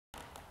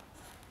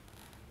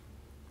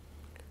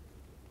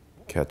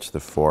Catch the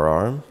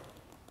forearm.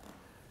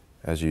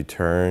 As you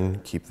turn,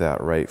 keep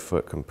that right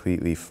foot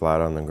completely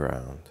flat on the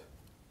ground.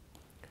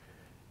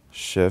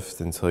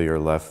 Shift until your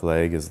left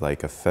leg is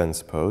like a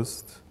fence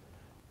post.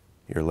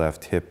 Your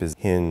left hip is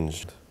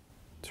hinged.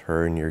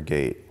 Turn your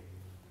gait,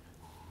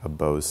 a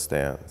bow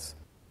stance.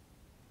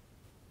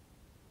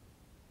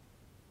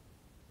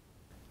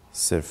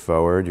 Sit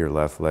forward, your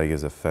left leg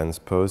is a fence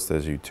post.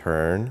 As you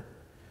turn,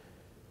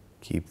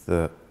 keep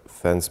the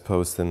fence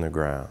post in the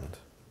ground.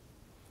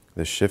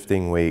 The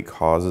shifting weight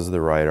causes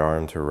the right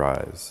arm to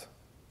rise.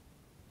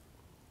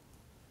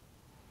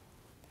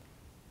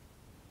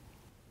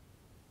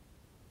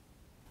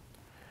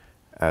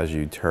 As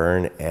you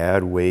turn,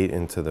 add weight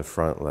into the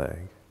front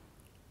leg.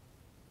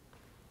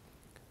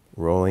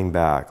 Rolling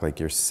back like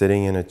you're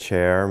sitting in a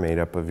chair made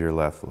up of your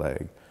left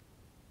leg.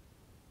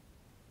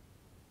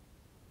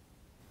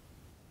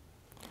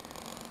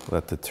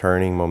 Let the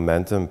turning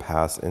momentum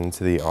pass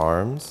into the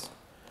arms.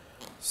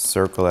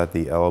 Circle at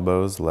the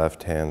elbows,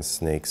 left hand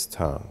snake's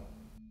tongue.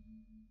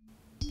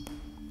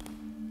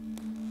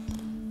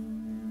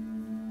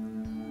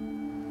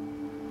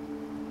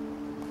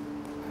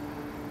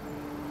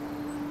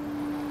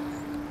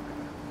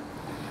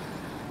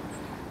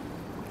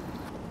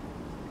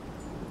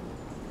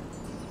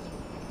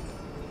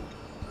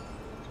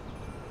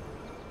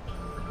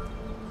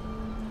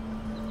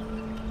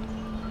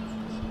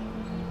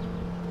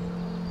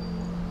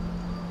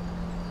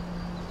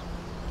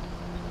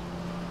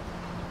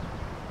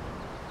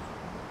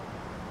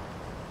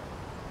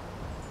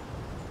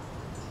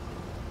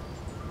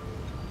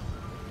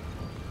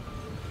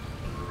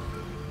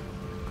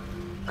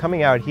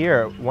 Coming out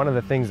here, one of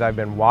the things I've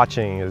been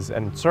watching is,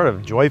 and sort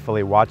of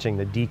joyfully watching,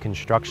 the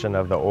deconstruction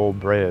of the old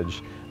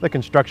bridge, the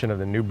construction of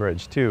the new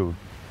bridge too.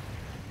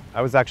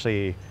 I was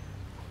actually,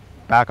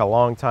 back a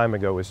long time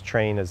ago, was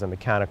trained as a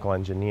mechanical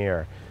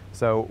engineer.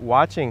 So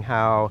watching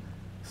how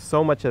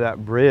so much of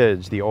that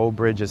bridge, the old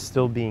bridge, is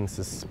still being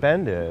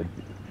suspended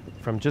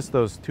from just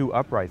those two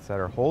uprights that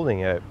are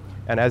holding it.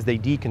 And as they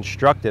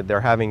deconstruct it, they're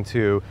having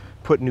to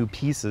put new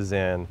pieces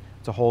in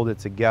to hold it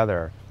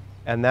together.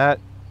 And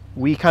that,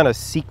 we kind of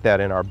seek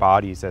that in our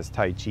bodies as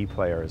Tai Chi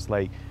players.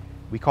 Like,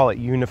 we call it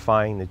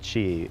unifying the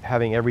Chi,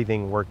 having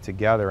everything work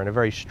together in a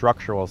very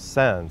structural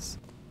sense.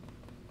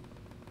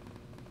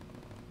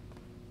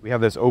 We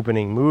have this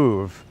opening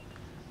move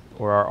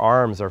where our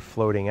arms are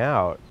floating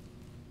out.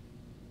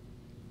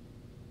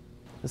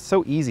 It's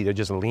so easy to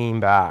just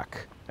lean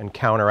back and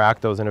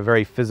counteract those in a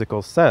very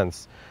physical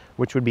sense,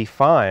 which would be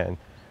fine.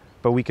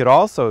 But we could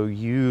also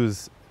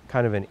use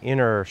kind of an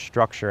inner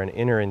structure, an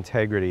inner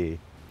integrity.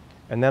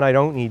 And then I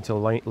don't need to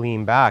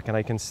lean back, and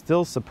I can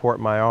still support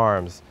my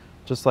arms,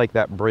 just like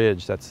that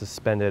bridge that's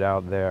suspended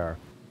out there.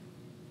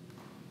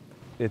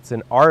 It's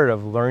an art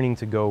of learning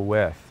to go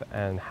with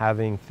and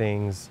having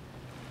things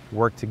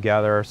work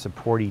together,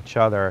 support each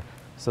other,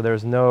 so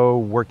there's no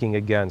working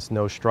against,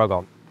 no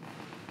struggle.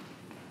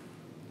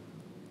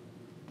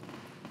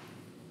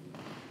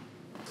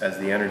 As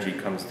the energy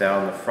comes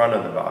down the front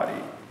of the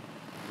body,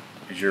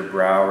 is your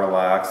brow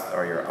relaxed?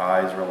 Are your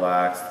eyes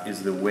relaxed?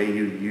 Is the way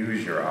you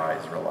use your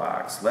eyes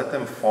relaxed? Let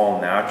them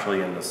fall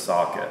naturally in the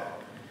socket.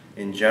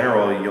 In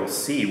general, you'll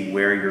see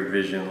where your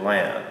vision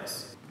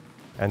lands.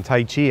 And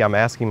Tai Chi, I'm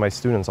asking my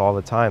students all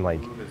the time,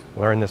 like,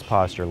 learn this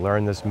posture,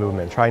 learn this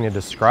movement, trying to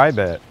describe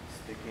it.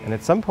 And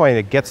at some point,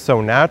 it gets so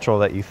natural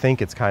that you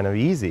think it's kind of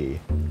easy.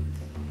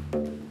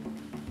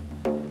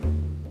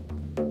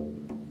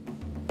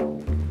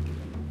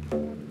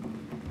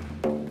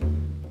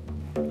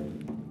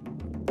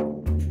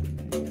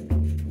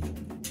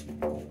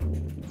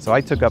 So I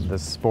took up the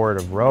sport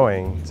of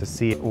rowing to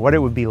see what it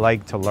would be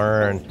like to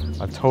learn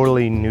a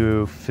totally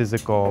new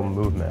physical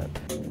movement.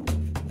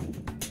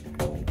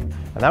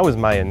 And that was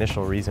my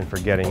initial reason for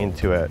getting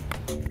into it.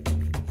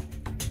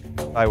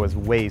 I was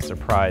way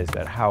surprised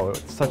at how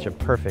it's such a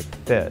perfect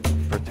fit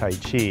for Tai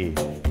Chi.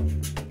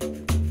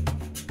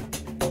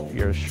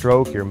 Your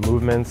stroke, your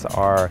movements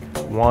are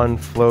one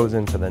flows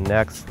into the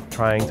next,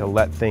 trying to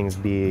let things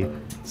be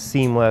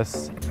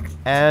seamless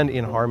and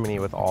in harmony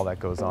with all that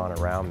goes on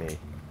around me.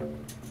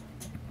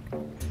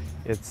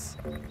 It's,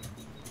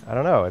 I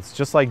don't know, it's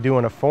just like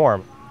doing a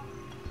form.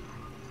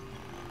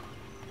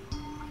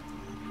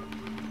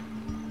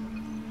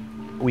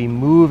 We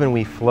move and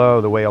we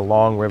flow the way a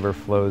long river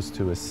flows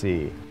to a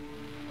sea.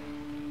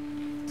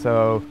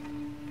 So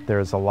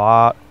there's a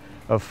lot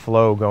of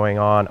flow going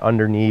on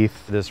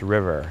underneath this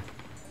river.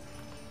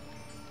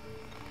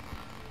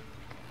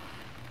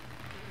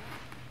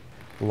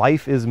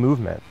 Life is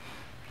movement.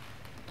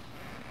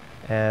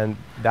 And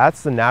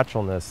that's the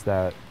naturalness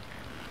that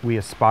we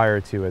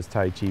aspire to as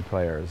Tai Chi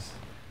players.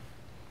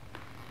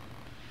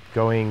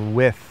 Going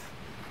with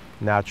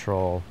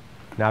natural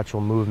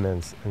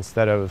movements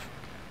instead of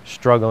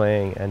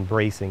struggling and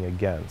bracing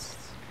against.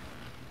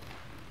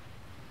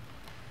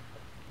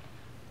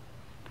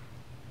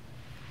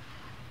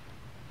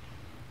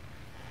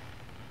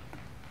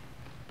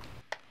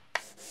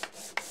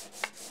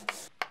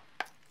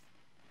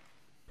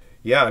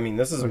 Yeah, I mean,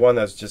 this is one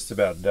that's just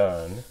about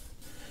done.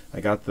 I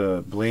got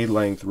the blade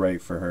length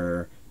right for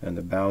her and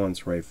the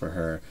balance right for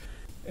her.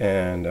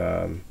 And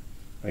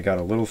I got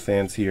a little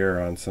fancier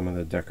on some of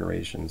the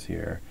decorations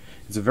here.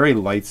 It's a very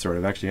light sword.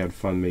 I've actually had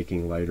fun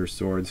making lighter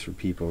swords for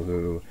people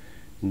who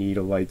need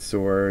a light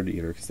sword,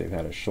 either because they've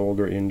had a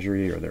shoulder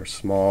injury or they're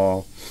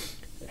small.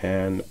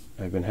 And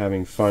I've been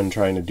having fun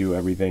trying to do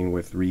everything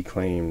with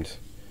reclaimed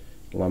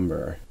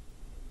lumber.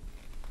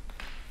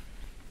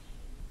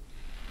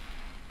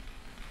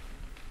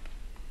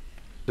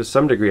 To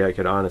some degree, I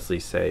could honestly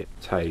say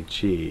Tai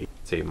Chi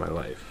saved my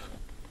life.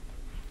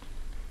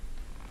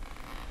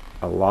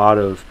 A lot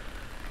of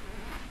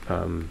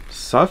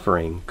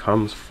suffering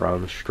comes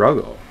from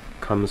struggle,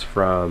 comes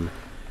from,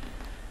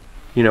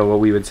 you know, what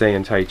we would say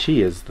in Tai Chi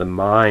is the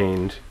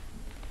mind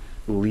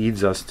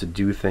leads us to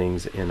do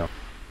things in a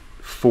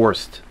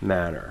forced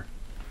manner.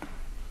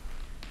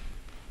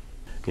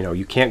 You know,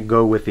 you can't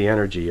go with the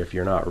energy if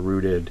you're not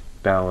rooted,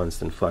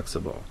 balanced, and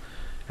flexible.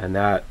 And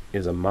that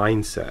is a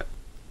mindset.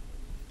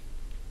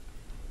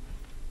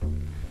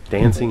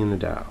 Dancing in the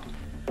Tao.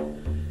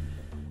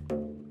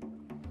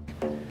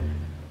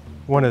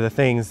 One of the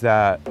things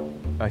that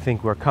I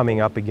think we're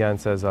coming up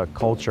against as a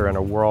culture and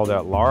a world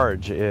at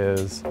large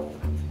is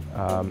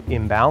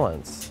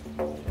imbalance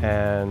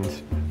and,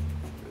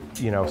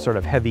 you know, sort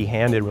of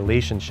heavy-handed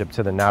relationship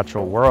to the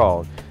natural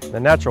world. The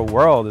natural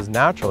world is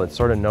natural. It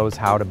sort of knows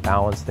how to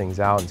balance things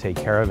out and take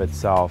care of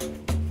itself.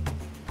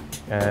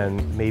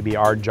 And maybe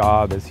our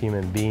job as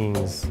human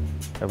beings,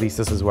 at least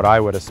this is what I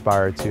would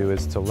aspire to,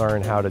 is to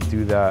learn how to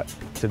do that,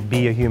 to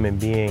be a human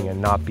being and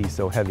not be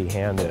so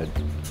heavy-handed.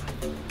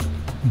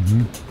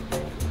 Mm-hmm.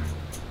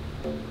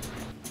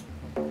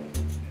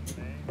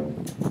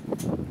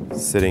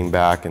 Sitting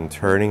back and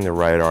turning, the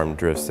right arm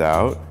drifts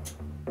out.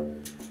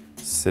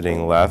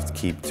 Sitting left,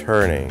 keep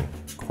turning.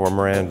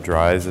 Cormorant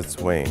dries its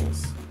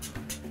wings.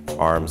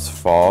 Arms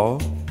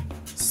fall.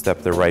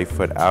 Step the right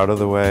foot out of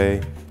the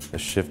way. The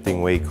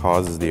shifting weight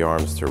causes the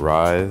arms to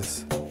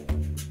rise.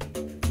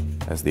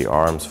 As the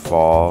arms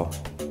fall,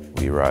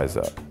 we rise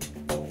up.